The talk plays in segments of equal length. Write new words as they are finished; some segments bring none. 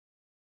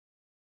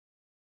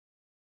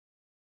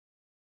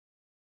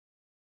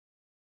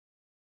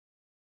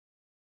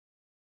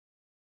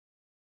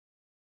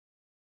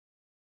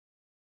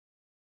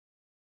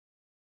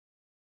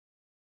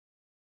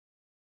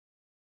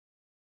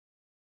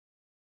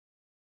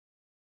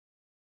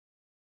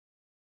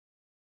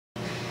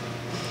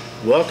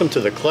Welcome to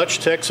the Clutch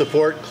Tech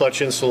Support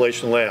Clutch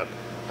Installation Lab.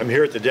 I'm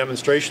here at the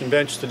demonstration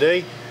bench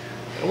today.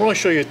 I want to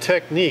show you a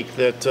technique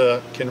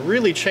that can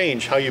really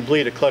change how you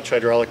bleed a clutch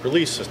hydraulic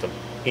release system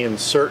in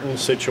certain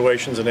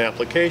situations and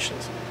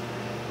applications.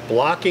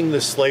 Blocking the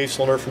slave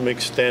cylinder from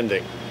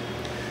extending.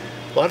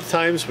 A lot of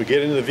times we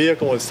get into the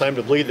vehicle when it's time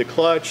to bleed the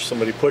clutch,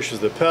 somebody pushes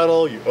the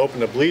pedal, you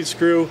open the bleed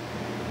screw,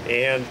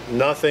 and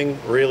nothing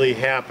really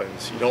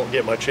happens. You don't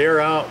get much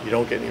air out, you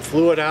don't get any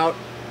fluid out,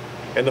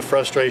 and the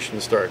frustration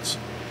starts.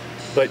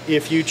 But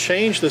if you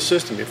change the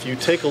system, if you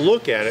take a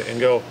look at it and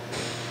go,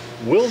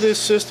 will this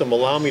system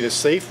allow me to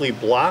safely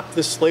block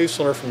the slave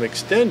cylinder from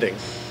extending?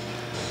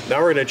 Now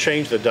we're going to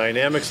change the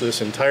dynamics of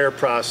this entire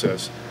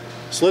process.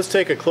 So let's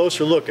take a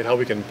closer look at how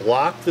we can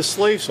block the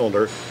slave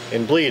cylinder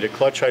and bleed a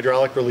clutch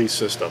hydraulic release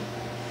system.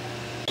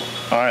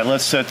 All right,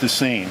 let's set the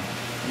scene.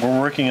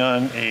 We're working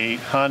on a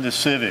Honda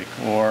Civic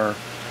or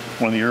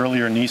one of the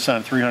earlier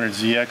Nissan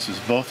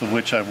 300ZXs, both of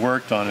which I've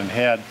worked on and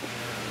had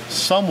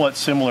somewhat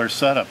similar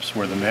setups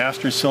where the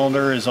master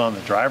cylinder is on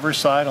the driver's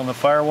side on the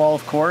firewall,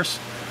 of course,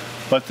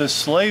 but the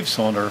slave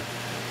cylinder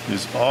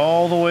is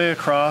all the way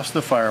across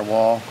the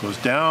firewall, goes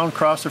down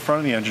across the front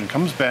of the engine,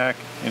 comes back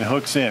and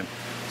hooks in.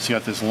 So you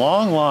got this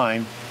long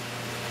line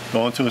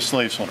going to a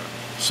slave cylinder.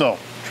 So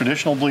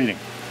traditional bleeding,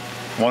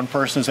 one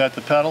person's at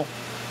the pedal,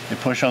 they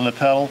push on the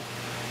pedal,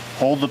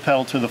 hold the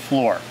pedal to the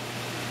floor.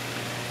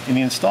 In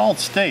the installed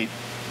state,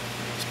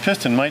 this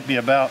piston might be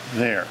about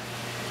there.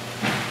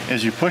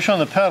 As you push on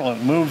the pedal,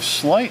 it moves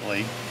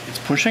slightly. It's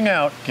pushing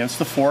out against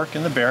the fork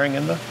and the bearing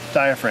and the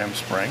diaphragm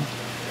spring.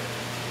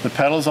 The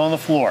pedal's on the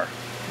floor.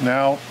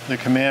 Now the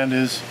command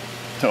is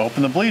to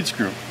open the bleed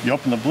screw. You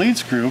open the bleed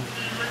screw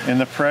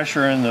and the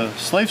pressure in the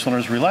slave cylinder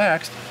is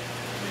relaxed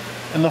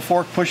and the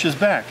fork pushes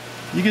back.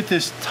 You get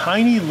this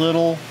tiny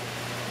little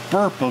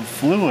burp of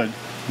fluid,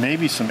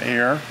 maybe some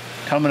air,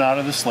 coming out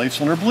of the slave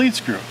cylinder bleed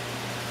screw.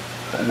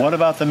 But what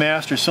about the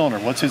master cylinder?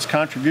 What's its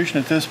contribution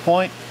at this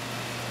point?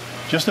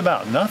 Just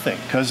about nothing,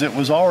 because it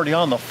was already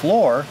on the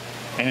floor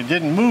and it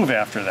didn't move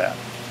after that.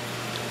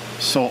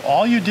 So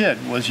all you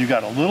did was you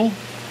got a little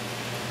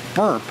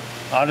burp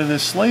out of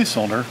this slave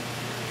cylinder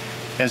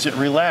as it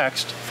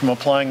relaxed from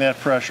applying that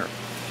pressure.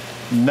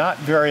 Not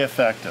very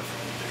effective.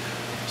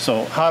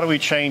 So how do we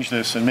change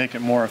this and make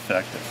it more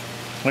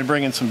effective? Let me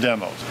bring in some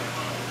demos.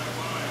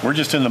 We're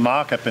just in the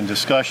mock-up and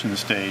discussion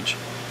stage.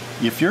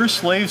 If your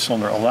slave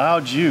cylinder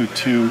allowed you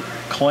to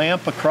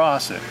clamp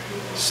across it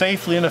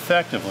safely and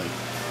effectively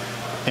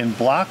and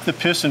block the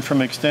piston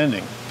from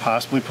extending,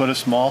 possibly put a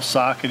small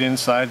socket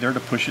inside there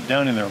to push it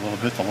down in there a little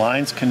bit, the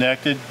line's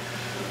connected.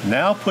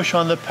 Now push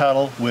on the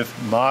pedal with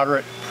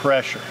moderate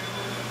pressure.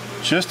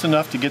 Just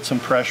enough to get some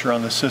pressure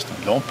on the system.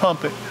 Don't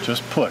pump it,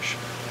 just push.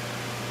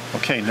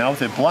 Okay, now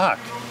with it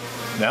blocked,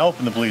 now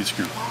open the bleed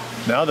screw.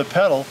 Now the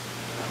pedal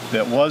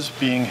that was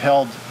being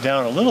held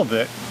down a little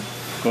bit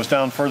goes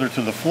down further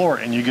to the floor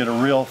and you get a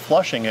real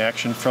flushing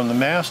action from the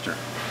master.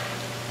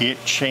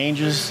 It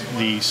changes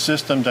the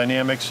system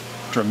dynamics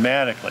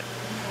dramatically.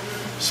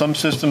 Some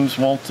systems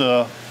won't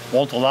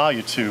allow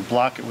you to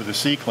block it with a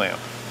C-clamp.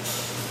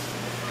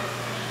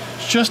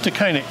 Just to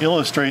kind of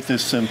illustrate the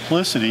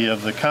simplicity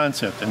of the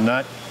concept and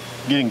not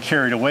getting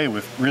carried away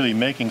with really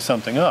making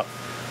something up.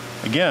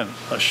 Again,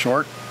 a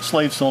short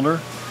slave cylinder.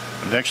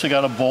 We've actually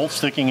got a bolt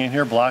sticking in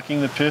here blocking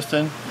the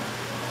piston.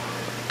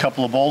 A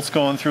couple of bolts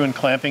going through and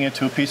clamping it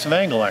to a piece of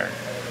angle iron.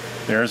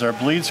 There's our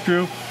bleed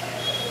screw.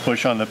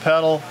 Push on the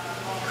pedal,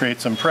 create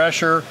some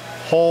pressure,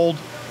 hold,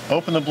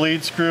 open the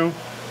bleed screw.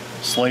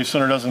 Slave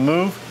cylinder doesn't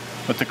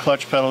move, but the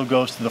clutch pedal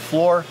goes to the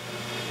floor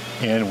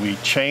and we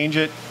change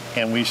it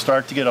and we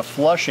start to get a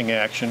flushing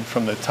action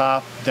from the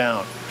top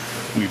down.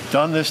 We've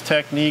done this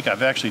technique.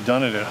 I've actually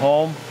done it at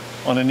home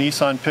on a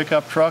Nissan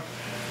pickup truck.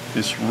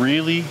 This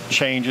really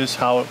changes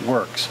how it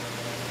works.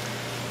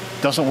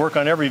 Doesn't work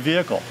on every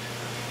vehicle,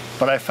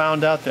 but I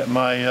found out that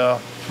my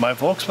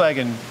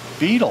Volkswagen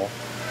Beetle,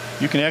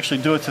 you can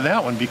actually do it to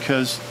that one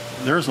because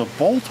there's a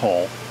bolt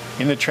hole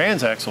in the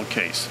transaxle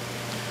case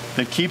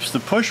that keeps the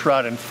push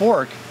rod and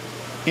fork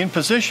in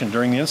position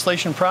during the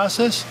installation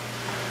process.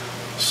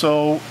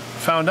 So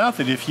found out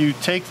that if you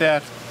take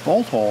that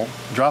bolt hole,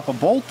 drop a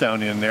bolt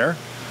down in there,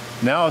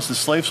 now as the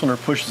slave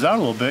cylinder pushes out a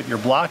little bit, you're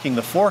blocking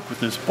the fork with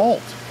this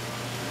bolt.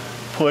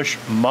 Push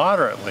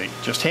moderately,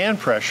 just hand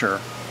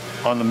pressure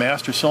on the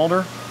master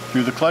cylinder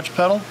through the clutch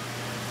pedal,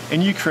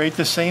 and you create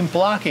the same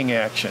blocking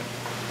action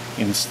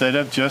instead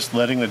of just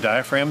letting the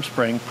diaphragm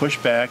spring push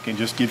back and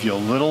just give you a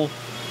little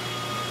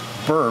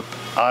burp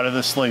out of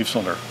the slave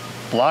cylinder.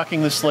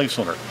 Blocking the slave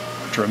cylinder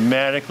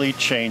dramatically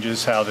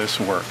changes how this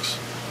works.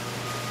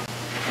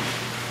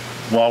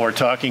 While we're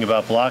talking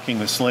about blocking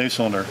the slave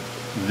cylinder,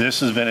 this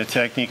has been a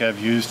technique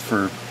I've used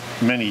for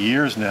many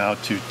years now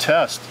to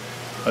test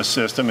a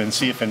system and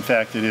see if in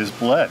fact it is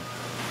bled.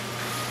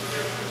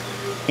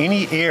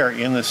 Any air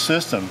in the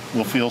system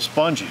will feel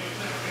spongy.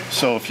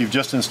 So if you've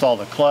just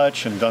installed a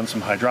clutch and done some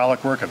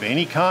hydraulic work of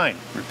any kind,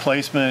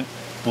 replacement,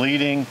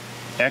 bleeding,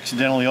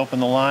 accidentally open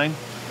the line,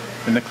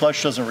 and the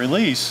clutch doesn't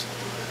release,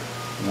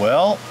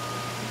 well,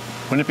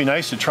 Wouldn't it be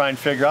nice to try and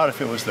figure out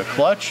if it was the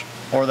clutch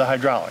or the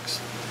hydraulics?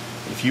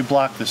 If you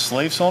block the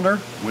slave cylinder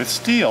with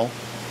steel,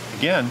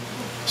 again,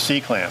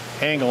 C-clamp,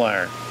 angle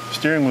iron,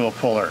 steering wheel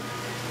puller,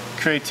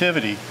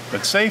 creativity,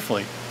 but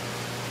safely,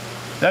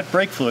 that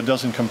brake fluid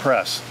doesn't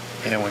compress.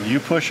 And when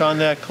you push on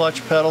that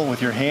clutch pedal with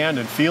your hand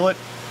and feel it,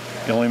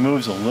 it only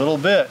moves a little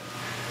bit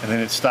and then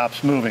it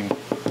stops moving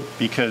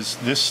because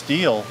this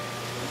steel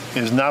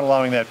is not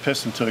allowing that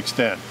piston to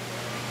extend.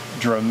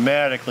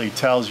 Dramatically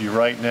tells you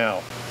right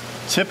now.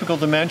 Typical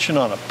dimension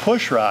on a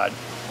push rod,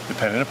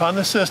 depending upon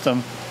the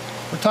system,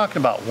 we're talking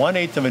about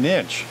 1/8 of an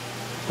inch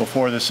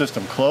before the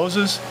system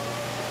closes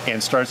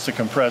and starts to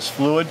compress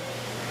fluid.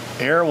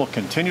 Air will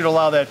continue to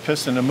allow that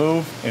piston to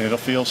move and it'll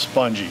feel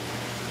spongy.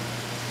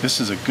 This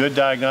is a good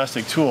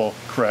diagnostic tool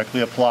correctly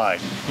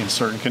applied in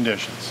certain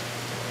conditions.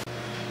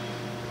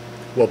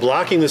 Well,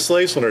 blocking the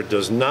slave cylinder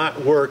does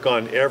not work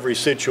on every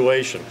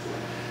situation.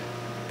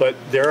 But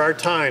there are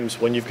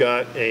times when you've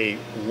got a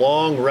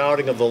long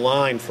routing of the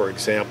line, for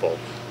example,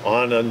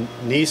 on a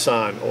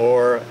Nissan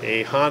or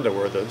a Honda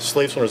where the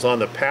slave cylinder is on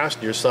the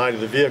passenger side of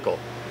the vehicle.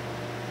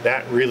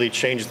 That really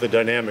changes the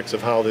dynamics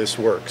of how this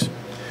works.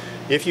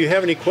 If you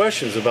have any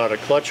questions about a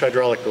clutch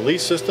hydraulic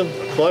release system,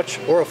 a clutch,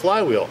 or a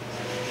flywheel,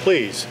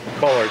 please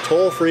call our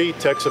toll-free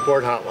tech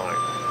support hotline.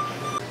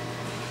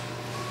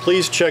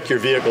 Please check your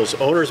vehicle's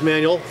owner's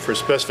manual for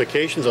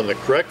specifications on the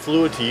correct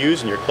fluid to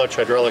use in your clutch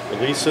hydraulic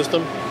release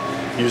system.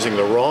 Using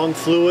the wrong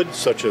fluid,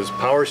 such as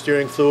power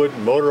steering fluid,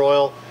 motor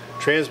oil,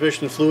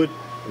 transmission fluid,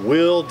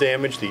 will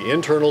damage the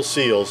internal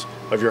seals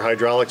of your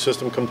hydraulic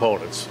system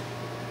components.